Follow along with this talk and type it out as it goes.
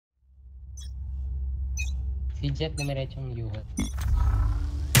Si Jet dumiretsong yuhot.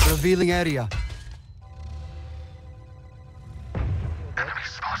 Revealing area.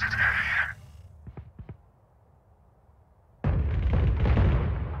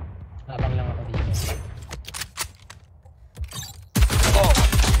 Habang lang ako dito.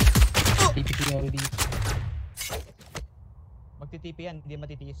 TP ako dito. Magti-TP yan, hindi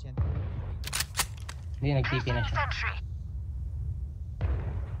matitiis yan. Hindi, nag-TP na siya.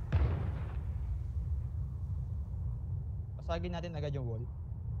 Pasagin natin agad yung wall.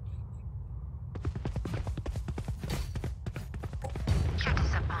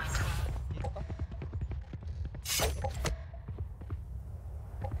 Dito ka.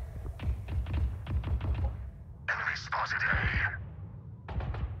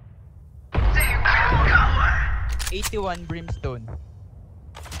 #81 brimstone.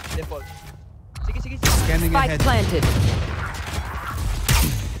 Default. Sige, sige, sige. Scanning Spike ahead. planted.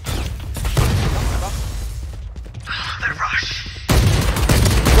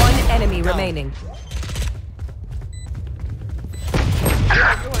 One enemy remaining.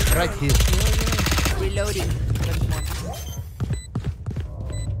 Right here. Reloading.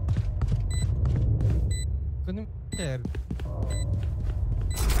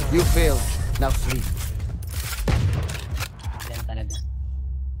 You failed. Now flee. Yan talaga.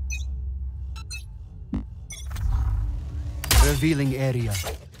 Revealing area.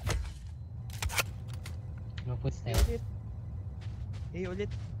 No footstep. Ulit. Ulit.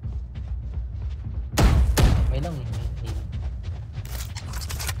 May lang eh. May.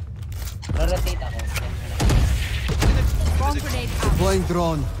 Rotate ako. Bomb grenade out. Deploying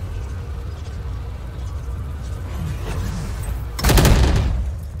drone.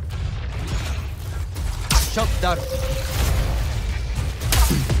 Shock dart.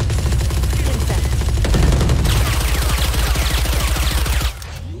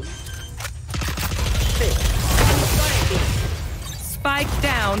 Spike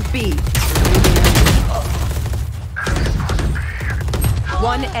down B.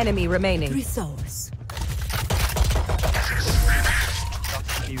 One enemy remaining. May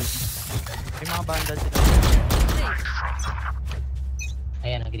mga bandal sila.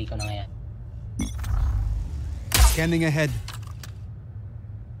 Ayan, agree ko na ngayon. Scanning ahead.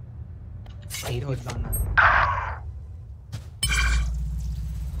 Stay Hold put. lang na.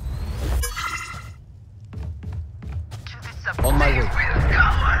 On my way.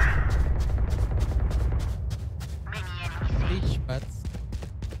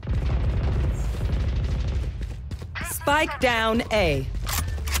 Spike down A.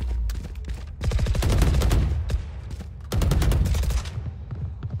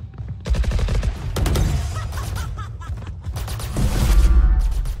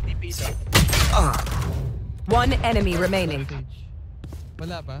 One enemy remaining.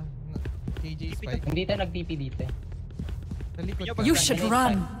 Wala pa? KJ Spike. Nandito nag-TP dito. Sa likod pa. You should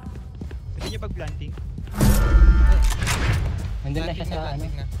run. Pwede nyo pag-planting. Nandun na siya sa ano.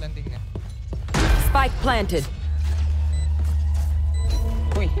 Planting na. Spike planted.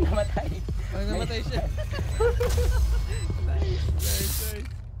 Uy, namatay. Ay, namatay siya. Nice.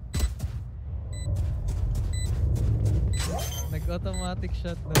 Nag-automatic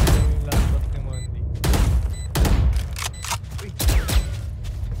shot na yung laptop ni Mondi.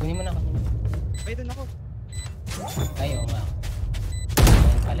 Kunin mo na ako. May doon ako. Ay, oo nga.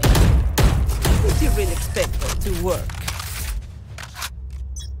 Ayan pala yun. Would you really expect it to work?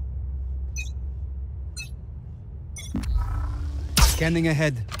 Scanning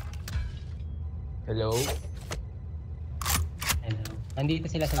ahead. Hello? Hello. Nandito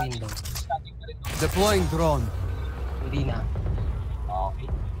sila sa window. Deploying drone. Hindi na. Okay.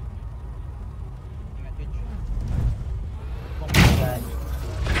 Oh my God.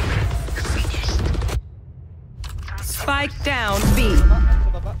 Spike down B. Sa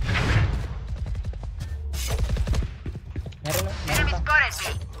baba. Meron na. Meron pa.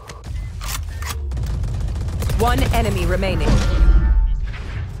 One enemy remaining.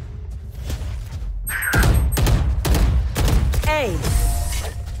 A.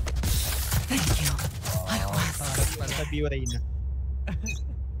 Thank you. I was. Sa BITER na.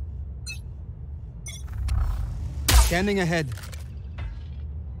 Scanning ahead.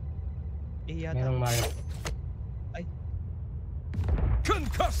 Yata. Merong mark. Ay.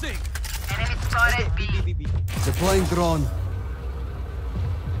 Concussing! B. Deploying drone.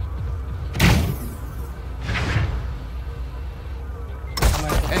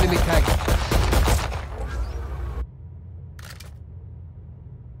 Enemy tag.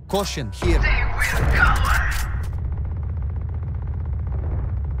 Caution here.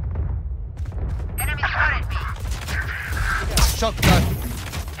 Shock dart.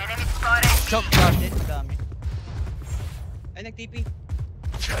 Shock dart. Dami. Ay, nag-TP.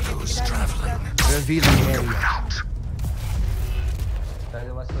 Shadows traveling. Revealing area.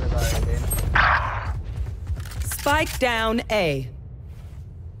 Dalawa sa garden. Spike down A.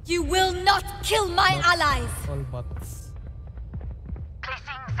 You will not kill my allies. All bots.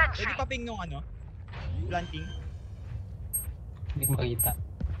 Pwede pa ping nung ano? Planting. Hindi ko makita.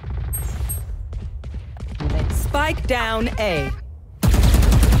 Spike down A.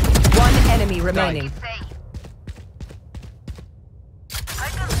 One enemy remaining.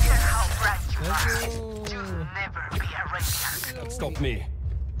 Stop me.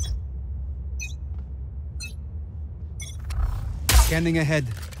 Scanning ahead.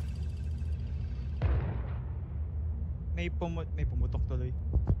 May pumutok tuloy.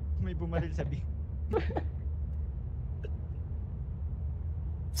 May bumaril sa B.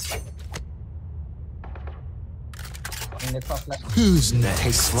 Yung nagpa-flash. Who's next?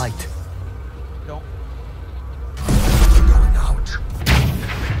 Takes flight. Long. Going out.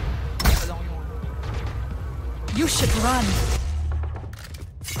 Long yung... You should run.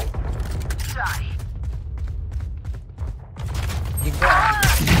 Hindi ko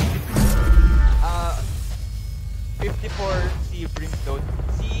 54 si Brimstone.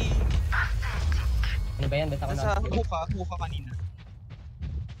 Si... Ano ba yan? Ba't ako Nasa na? hookah kanina.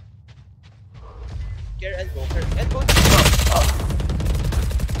 Care elbow. Elbow.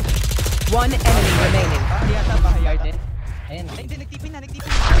 One enemy remaining. Bahay yata. Garden. Ayan. Ay, hindi. Nagtipin na.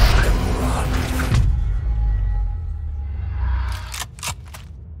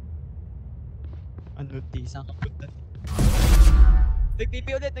 Ano, T? Saan ka punta?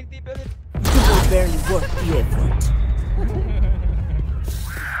 Nagtipi ulit. You will barely work the effort.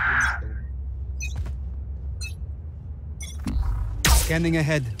 Scanning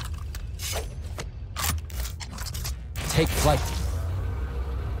ahead. Take flight.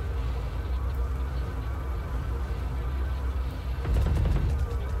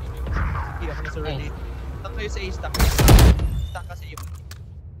 Hindi ako nasa relate. Tank kayo sa A, stack. Stack kasi yun.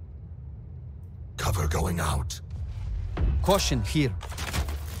 Cover going out. Caution here.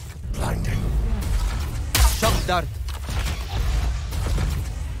 Blinding. Shock dart.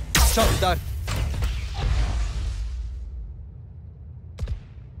 Shock dart.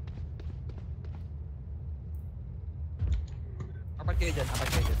 Apat kayo dyan.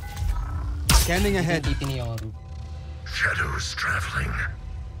 Scanning ahead. TP ni Yoru. Shadows traveling.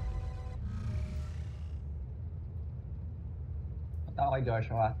 Punta ako kay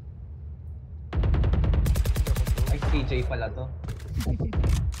Joshua. Ay, CJ pala to.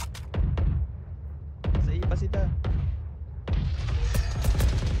 Sa A pa sila.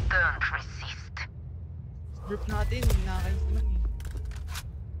 Group natin, hindi nakakayos naman eh.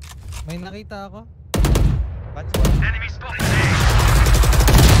 May nakita ako. That's one.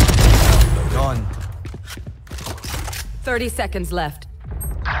 Gone. 30 seconds left.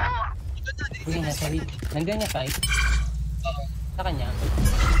 Uy, nasa week. Nandiyan niya, Kai. Sa kanya.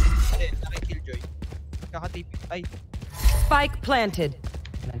 Hindi, naki-killjoy. Kaka-TP. Ay, Spike planted.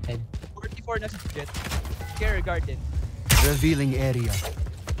 Planted. 44 na si Jet. Care garden. Revealing area.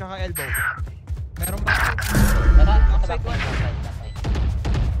 Kaka-elbow. Meron ba? Backside one.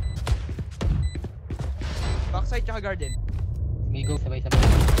 Backside tsaka garden. May go sabay-sabay.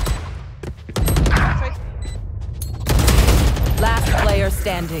 Backside. Last player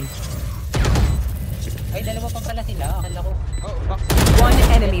standing. Ay, dalawa pa pala sila. Akala ko. Oh, backside. One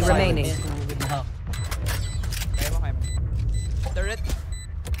enemy remaining. Kaya mo. Turret.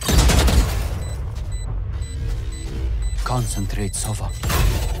 Concentrate, Sova.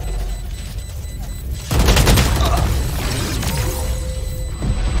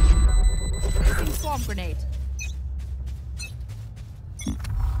 Swarm grenade.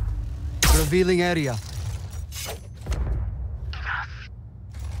 Revealing area.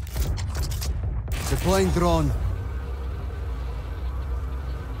 Deploying drone.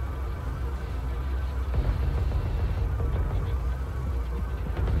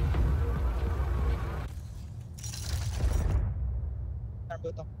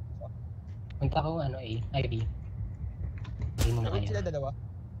 Narbuto. Punta ko, ano, IB. Hindi mo May ult sila kaya. dalawa.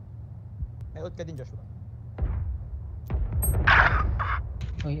 May ult ka din, Joshua.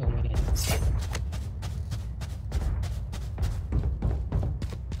 Uy, oh my God.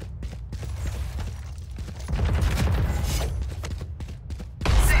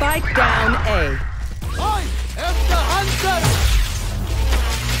 Spike down A. I am the hunter!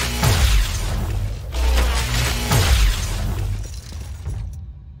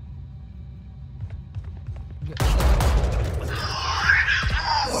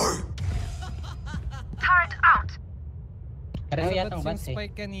 Pareho Nasa yatang bats yung bats eh.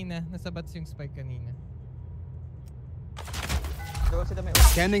 spike kanina. Nasa bats yung spike kanina. Go sila may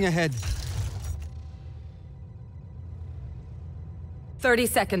Scanning ahead. 30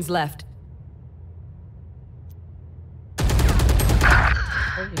 seconds left.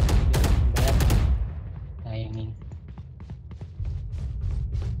 Ay, timing.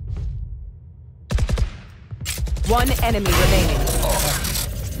 One enemy remaining.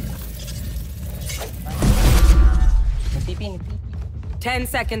 Nagtipi. 10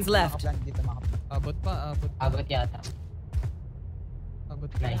 seconds left. makaplan dito makaplan. Abot pa, abot. Abot yata. Abot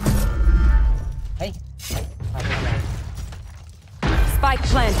pa. Nice. Ay. Abot na. Spike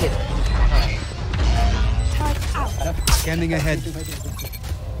planted. Scanning ahead.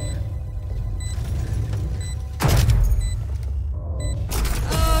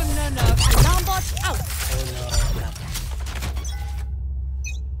 Oh no no. Alarm bot out. Oh no.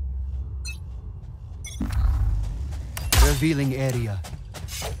 Revealing area.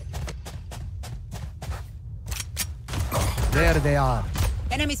 There they are.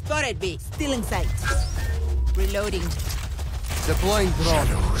 Enemy spotted B. Still in sight. Reloading. Deploying drone.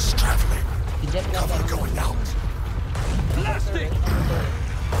 Shadows traveling. Si Jet na Cover going out.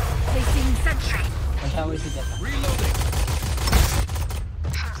 Placing sentry. Mag-shower si Jet.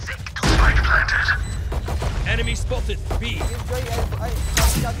 Spike planted. Enemy spotted. B. Enjoy, ay,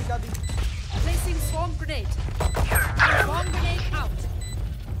 gabi. Placing swarm grenade. Swarm grenade out.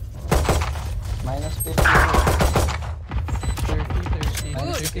 Minus 50.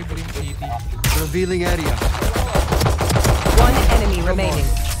 30 Brim City. Revealing area. One enemy remaining.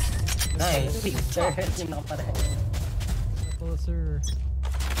 Nice. Sir, yung nakapareho. Ako, sir.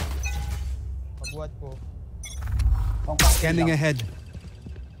 Pagbuhat ko. Scanning ahead.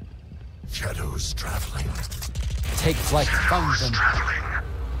 Shadows traveling. Take flight. Found them. Traveling.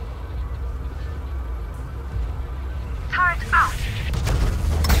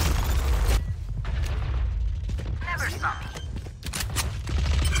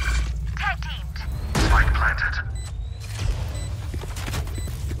 Spike planted.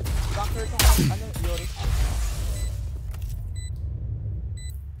 Backer tong Yori.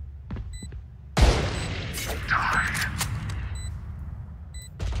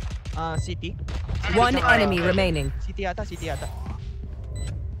 City. One enemy remaining. City yata.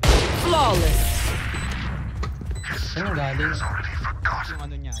 Flawless. Saan yung galing? Already forgotten. Yung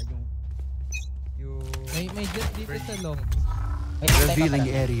ano niya, yung... May jet dito sa long. Wait, teka Revealing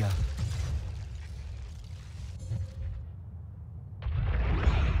pala. area.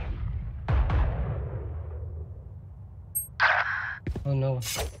 Oh no.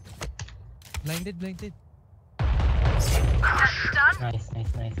 Blinded. Nice.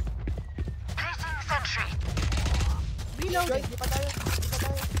 Reload! Di pa tayo.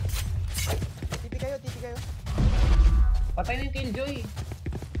 TP kayo. Patay na yung Killjoy.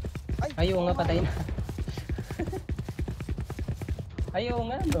 Ay, Ayaw nga, patay na. Ayaw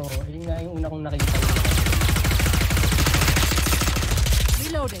nga, no. Yun nga yung una kong nakita.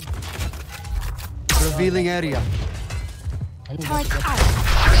 Reloading. Revealing area. Ano ba? Target out.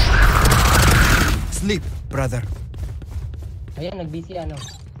 Sleep, brother. Ayan, nag-BC ano.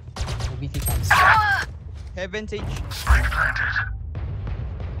 Nag-BC ka. Heaven Sage. Spike planted.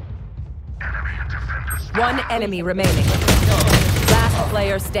 Enemy and defenders. One enemy remaining. Last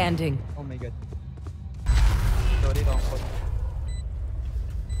player standing. Oh my god. Sorry, wrong call.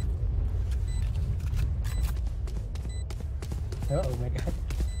 Oh my god.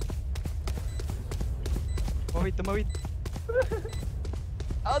 Tumawid.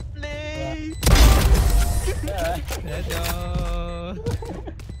 Outplay! Hello.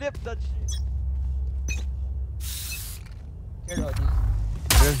 Flip that shit. Here, Roddy.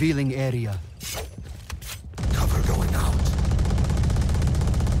 Revealing area. Cover going out.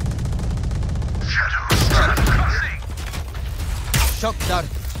 Shadows traveling. Shock dart.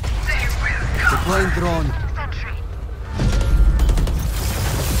 Deploying drone.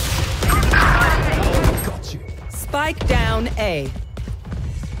 Got you. Spike down A.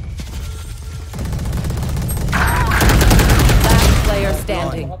 Last player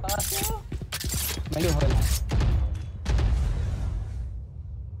standing. Makapasok. Maluhol.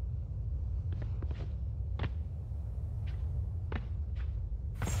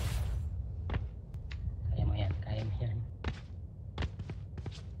 Kaya mo yan.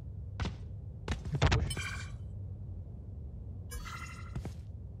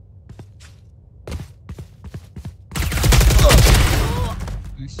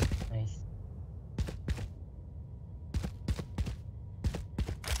 Nice.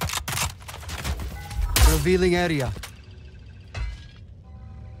 Revealing area.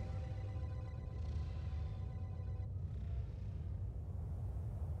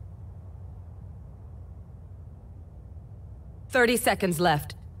 30 seconds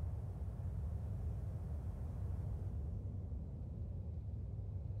left.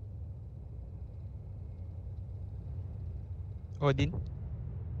 Odin.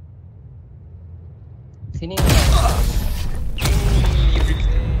 Sino yung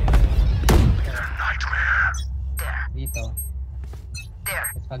dito?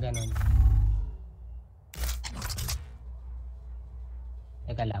 Tapos pa ganun.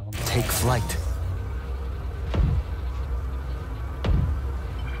 Teka lang. Take flight.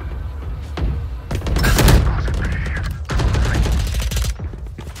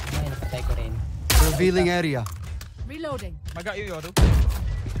 Ay, napatay ko rin. Revealing area. Reloading. Maga yung Yoru.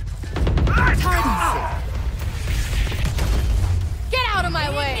 Get out of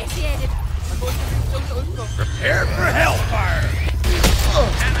my way. Initiated. Prepare for hellfire!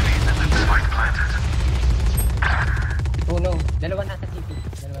 Enemies in the spike planted. Oh no, dalawa nasa CP.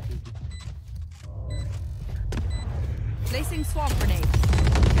 Dalawa CP. Placing swamp grenade.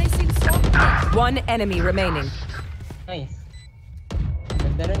 Placing swamp grenade. One enemy remaining. Nice.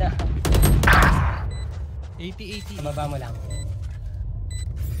 Nagdalo na. 80-80. Sa baba mo lang.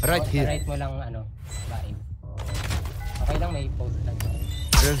 Right Sa here. right mo lang ano, bain. Okay lang, may post lang.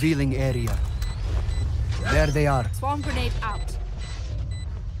 Revealing area. There they are. Swamp grenade out.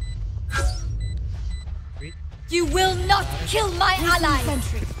 You will not kill my ally.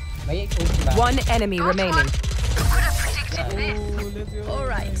 May post ba? One enemy remaining. All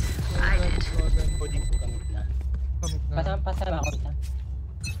right. Odin. Gamit na. Commit na. Pasama ako isa.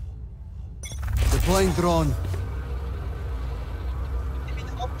 Deploying drone.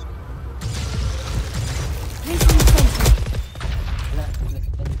 Wala,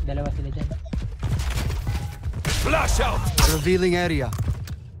 dalawa sila dyan. Flash out! Revealing area.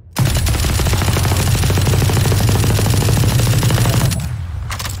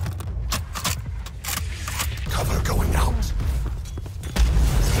 Cover going out.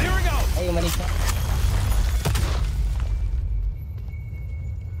 Clearing out! Ay, umalis na.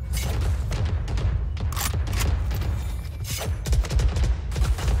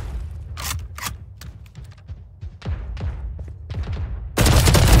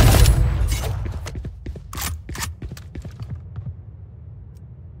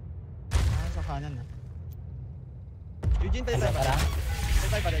 Sa kanan na. Eugene, tayo tayo pa. Tara.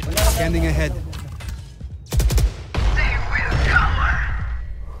 Tayo pa rin. Scanning ahead.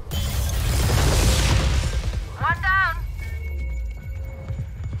 One down.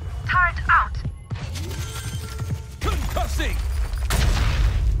 Turret out. Concussing!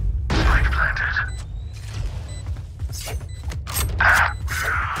 Spike planted.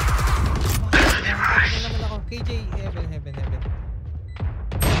 Ano naman ako? KJ, heaven.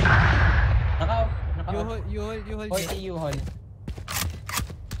 You hold 40 U-haul.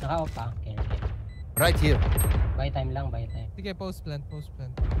 Naka-off pa. Okay. Right here. Buy time lang, buy time. Sige, post plant.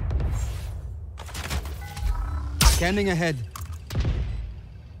 Scanning ahead.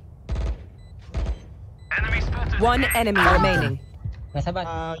 Enemy spotted. One enemy remaining. Nasa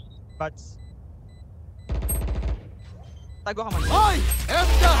bat. Bats. Tago ka man. I am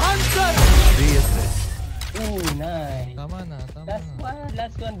the hunter! Be a threat. Ooh, nice. Tama na.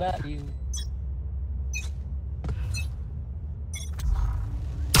 Last one ba? You.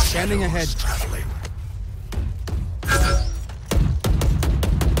 Scanning ahead. Traveling.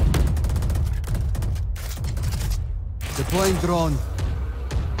 Deploying drone.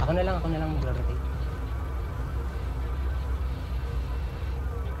 Ako na lang mag-rotate.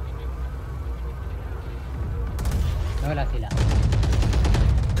 Nawala sila.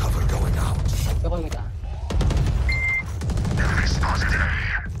 Cover going out. Ito ko yung ita. Enemy spotted.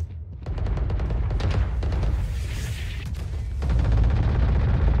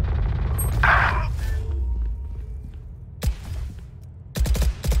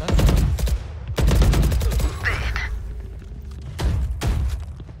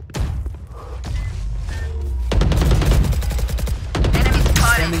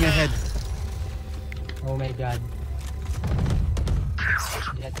 Scanning ahead. Oh my god.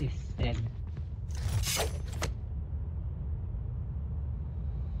 That is dead.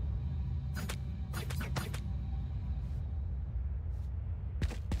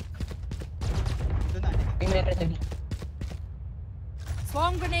 Doon na. May meron sabi.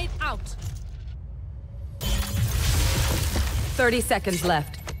 Swamp grenade out. 30 seconds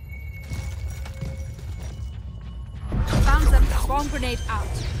left. Found them. Swamp grenade out.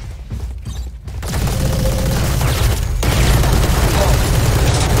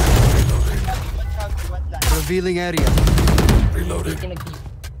 Revealing area. Reloading.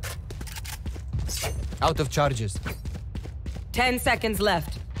 Out of charges. 10 seconds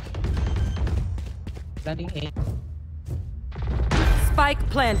left. Dating 8. Spike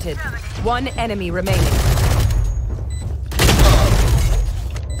planted. One enemy remaining.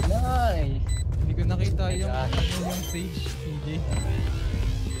 Nice. Hindi ko nakita yung stage. Hindi.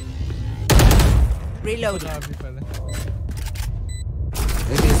 Reloading. Grabe pala.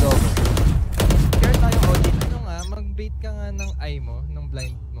 It is over. Care tayo, Odin. Ano nga, mag-bait ka nga ng eye mo, ng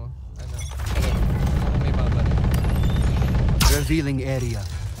blind mo. Ano? Ako may babalik. Revealing area.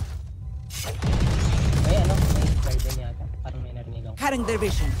 May ano, may garden yata. Parang may narinig ako. Cutting their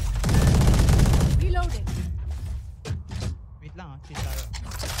vision. Reloading. Wait lang, cheat tayo.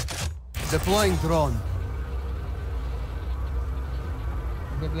 Deploying drone.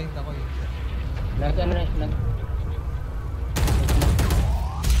 Mag-blind ako yun. Ano na,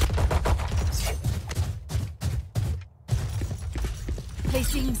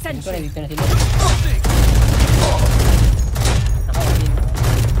 Placing dito sentry. na sila. Naka-odin.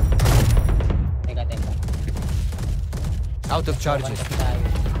 Teka. Out of charges. Kasi tayo.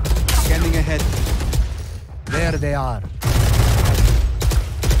 Scanning ahead. There they are.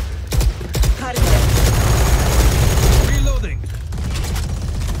 Cutting them. Reloading.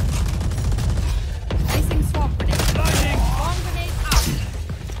 Placing swarm grenade. Blinding. Swarm grenade out.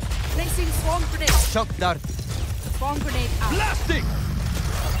 Placing swarm grenade. Shock dart. Swarm grenade out. Blasting.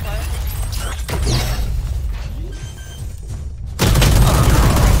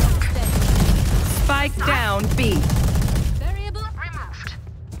 Spike down B. Variable removed.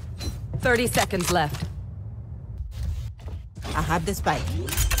 30 seconds left. I have the spike.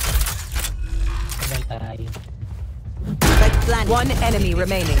 Sabay tayo. Spike planted. One enemy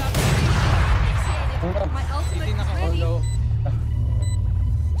remaining. My ultimate Hindi is ready. naka-follow.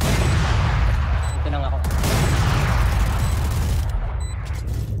 Dito lang ako.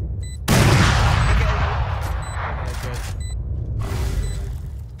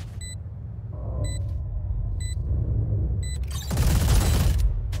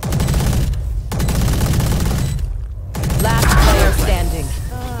 Last player standing.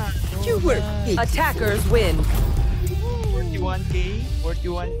 You were hit. Attackers win. 41k?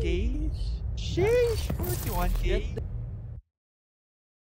 41k? Sheesh, 41k.